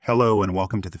Hello and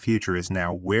welcome to The Future Is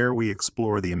Now, where we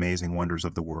explore the amazing wonders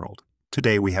of the world.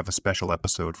 Today we have a special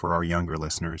episode for our younger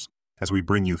listeners, as we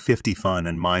bring you 50 fun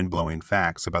and mind-blowing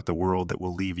facts about the world that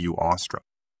will leave you awestruck.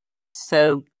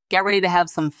 So get ready to have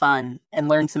some fun and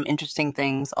learn some interesting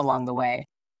things along the way.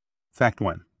 Fact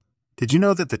 1. Did you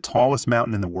know that the tallest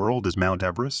mountain in the world is Mount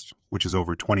Everest, which is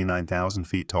over 29,000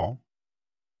 feet tall?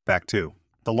 Fact 2.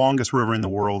 The longest river in the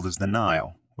world is the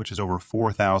Nile, which is over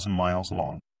 4,000 miles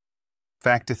long.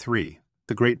 Fact 3.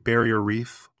 The Great Barrier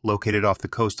Reef, located off the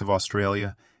coast of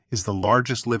Australia, is the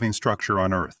largest living structure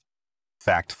on Earth.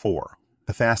 Fact 4.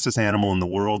 The fastest animal in the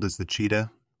world is the cheetah,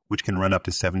 which can run up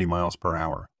to 70 miles per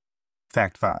hour.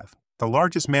 Fact 5. The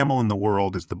largest mammal in the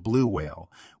world is the blue whale,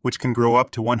 which can grow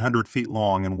up to 100 feet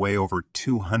long and weigh over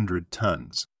 200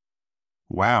 tons.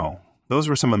 Wow, those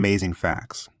were some amazing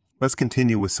facts. Let's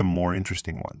continue with some more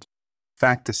interesting ones.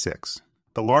 Fact 6.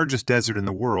 The largest desert in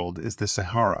the world is the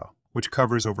Sahara, which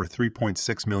covers over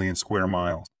 3.6 million square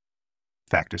miles.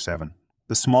 Fact 7.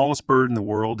 The smallest bird in the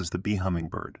world is the bee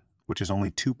hummingbird, which is only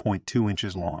 2.2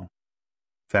 inches long.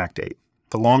 Fact 8.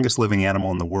 The longest living animal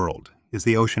in the world is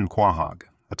the ocean quahog,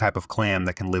 a type of clam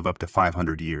that can live up to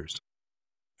 500 years.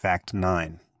 Fact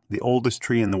 9. The oldest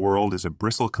tree in the world is a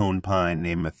bristlecone pine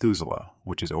named Methuselah,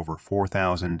 which is over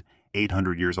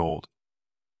 4,800 years old.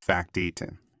 Fact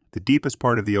 10. The deepest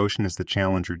part of the ocean is the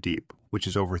Challenger Deep, which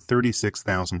is over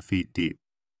 36,000 feet deep.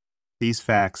 These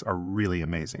facts are really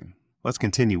amazing. Let's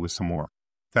continue with some more.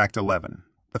 Fact 11.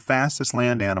 The fastest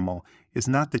land animal is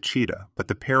not the cheetah, but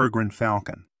the peregrine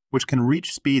falcon, which can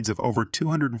reach speeds of over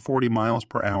 240 miles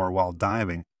per hour while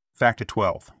diving. Fact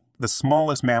 12. The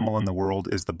smallest mammal in the world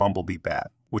is the bumblebee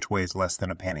bat, which weighs less than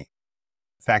a penny.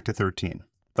 Fact 13.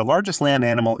 The largest land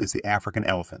animal is the African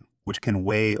elephant, which can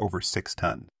weigh over 6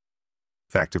 tons.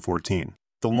 Fact 14.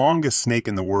 The longest snake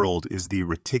in the world is the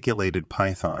reticulated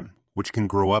python, which can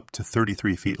grow up to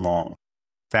 33 feet long.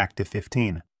 Fact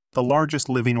 15. The largest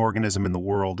living organism in the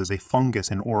world is a fungus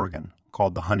in Oregon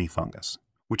called the honey fungus,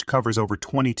 which covers over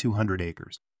 2,200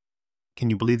 acres. Can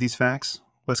you believe these facts?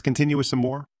 Let's continue with some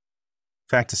more.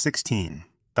 Fact 16.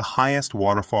 The highest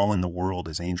waterfall in the world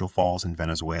is Angel Falls in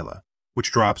Venezuela,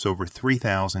 which drops over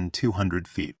 3,200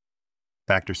 feet.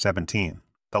 Fact 17.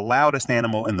 The loudest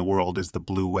animal in the world is the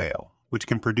blue whale, which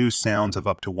can produce sounds of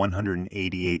up to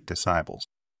 188 decibels.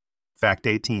 Fact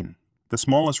 18. The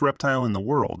smallest reptile in the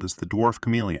world is the dwarf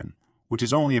chameleon, which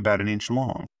is only about an inch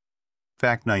long.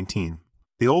 Fact 19.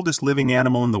 The oldest living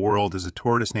animal in the world is a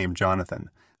tortoise named Jonathan,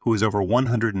 who is over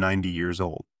 190 years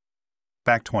old.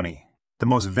 Fact 20. The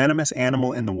most venomous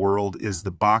animal in the world is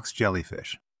the box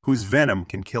jellyfish, whose venom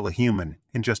can kill a human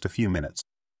in just a few minutes.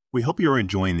 We hope you're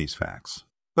enjoying these facts.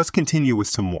 Let's continue with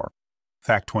some more.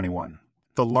 Fact 21.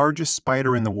 The largest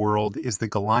spider in the world is the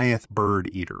Goliath bird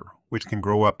eater, which can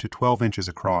grow up to 12 inches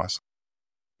across.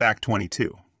 Fact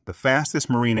 22. The fastest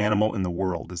marine animal in the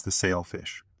world is the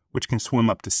sailfish, which can swim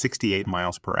up to 68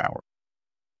 miles per hour.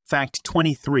 Fact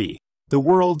 23. The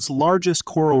world's largest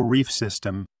coral reef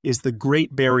system is the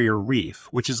Great Barrier Reef,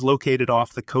 which is located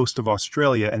off the coast of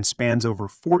Australia and spans over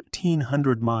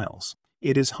 1,400 miles.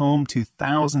 It is home to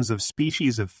thousands of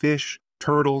species of fish,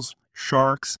 turtles,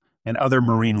 sharks, and other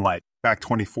marine life. Fact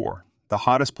 24. The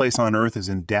hottest place on Earth is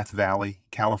in Death Valley,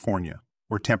 California,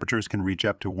 where temperatures can reach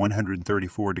up to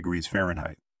 134 degrees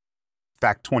Fahrenheit.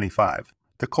 Fact 25.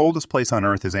 The coldest place on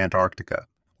Earth is Antarctica,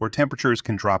 where temperatures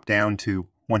can drop down to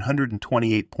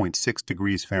 128.6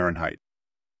 degrees Fahrenheit.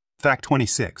 Fact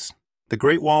 26. The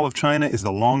Great Wall of China is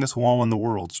the longest wall in the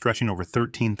world, stretching over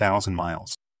 13,000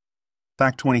 miles.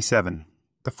 Fact 27.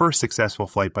 The first successful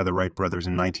flight by the Wright brothers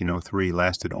in 1903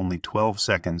 lasted only 12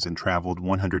 seconds and traveled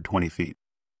 120 feet.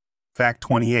 Fact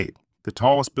 28. The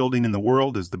tallest building in the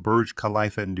world is the Burj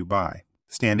Khalifa in Dubai,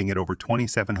 standing at over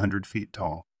 2,700 feet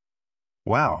tall.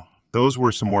 Wow, those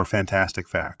were some more fantastic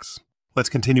facts. Let's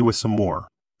continue with some more.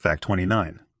 Fact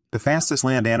 29. The fastest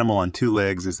land animal on 2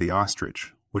 legs is the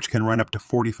ostrich, which can run up to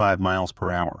 45 miles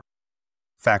per hour.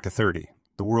 Fact 30.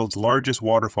 The world's largest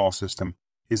waterfall system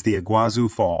is the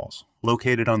Iguazu Falls,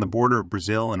 located on the border of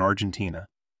Brazil and Argentina.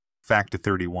 Fact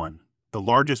 31. The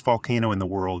largest volcano in the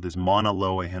world is Mauna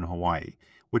Loa in Hawaii,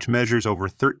 which measures over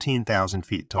 13,000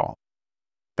 feet tall.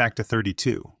 Fact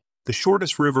 32. The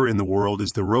shortest river in the world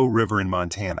is the Roe River in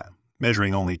Montana,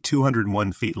 measuring only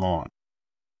 201 feet long.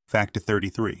 Fact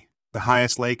 33. The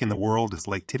highest lake in the world is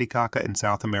Lake Titicaca in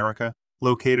South America,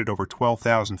 located over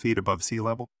 12,000 feet above sea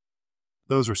level.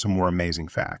 Those are some more amazing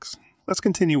facts. Let's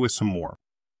continue with some more.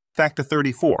 Fact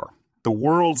 34. The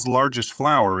world's largest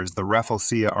flower is the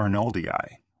Rafflesia arnoldii,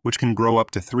 which can grow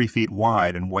up to 3 feet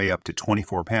wide and weigh up to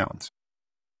 24 pounds.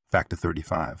 Fact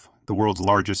 35. the world's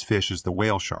largest fish is the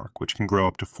whale shark, which can grow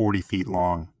up to 40 feet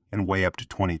long and weigh up to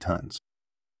 20 tons.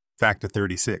 Fact of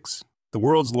 36. The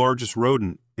world's largest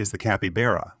rodent is the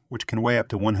capybara, which can weigh up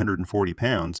to 140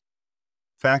 pounds.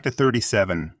 Fact of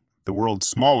 37. The world's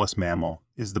smallest mammal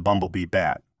is the bumblebee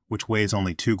bat, which weighs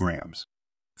only 2 grams.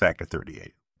 Fact of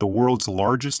 38. The world's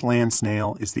largest land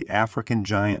snail is the African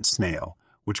giant snail,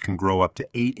 which can grow up to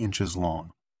 8 inches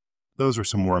long. Those are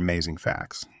some more amazing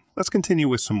facts. Let's continue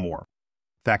with some more.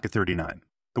 Fact of 39.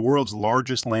 The world's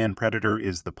largest land predator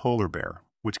is the polar bear,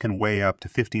 which can weigh up to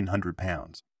 1,500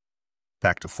 pounds.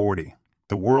 Fact of 40.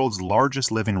 The world's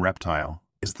largest living reptile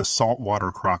is the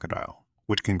saltwater crocodile,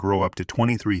 which can grow up to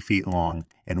 23 feet long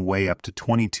and weigh up to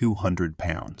 2,200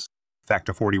 pounds. Fact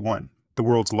of 41. The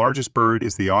world's largest bird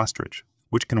is the ostrich,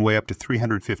 which can weigh up to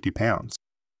 350 pounds.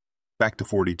 Fact of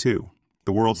 42.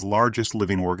 The world's largest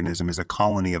living organism is a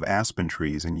colony of aspen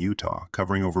trees in Utah,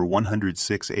 covering over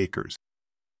 106 acres.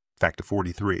 Fact of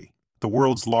 43. The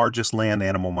world's largest land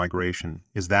animal migration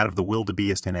is that of the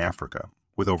wildebeest in Africa,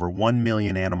 with over 1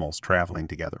 million animals traveling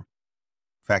together.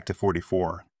 Fact of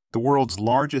 44. The world's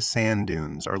largest sand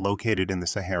dunes are located in the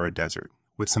Sahara Desert,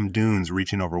 with some dunes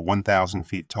reaching over 1,000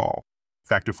 feet tall.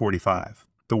 Fact of 45.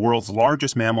 The world's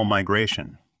largest mammal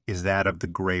migration is that of the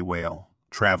gray whale,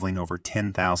 traveling over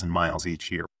 10,000 miles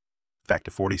each year. Fact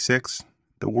of 46.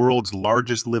 The world's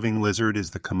largest living lizard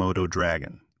is the Komodo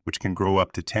dragon, which can grow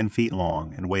up to 10 feet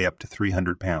long and weigh up to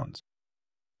 300 pounds.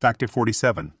 Fact of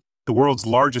 47. The world's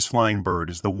largest flying bird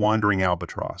is the wandering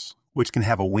albatross, which can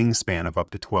have a wingspan of up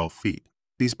to 12 feet.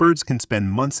 These birds can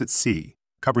spend months at sea,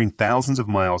 covering thousands of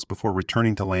miles before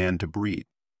returning to land to breed.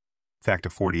 Fact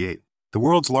of 48. The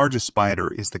world's largest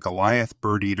spider is the Goliath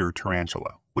bird-eater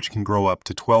tarantula, which can grow up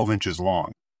to 12 inches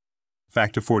long.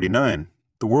 Fact of 49.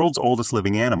 The world's oldest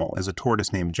living animal is a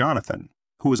tortoise named Jonathan,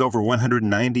 who is over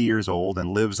 190 years old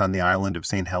and lives on the island of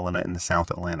St. Helena in the South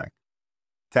Atlantic.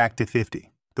 Fact of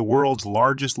 50. The world's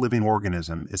largest living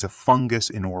organism is a fungus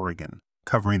in Oregon,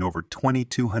 covering over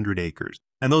 2,200 acres.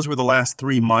 And those were the last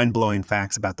 3 mind-blowing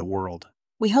facts about the world.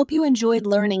 We hope you enjoyed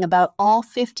learning about all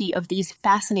 50 of these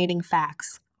fascinating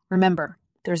facts. Remember,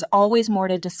 there's always more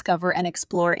to discover and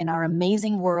explore in our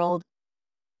amazing world.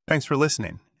 Thanks for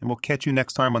listening, and we'll catch you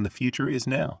next time on The Future Is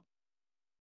Now.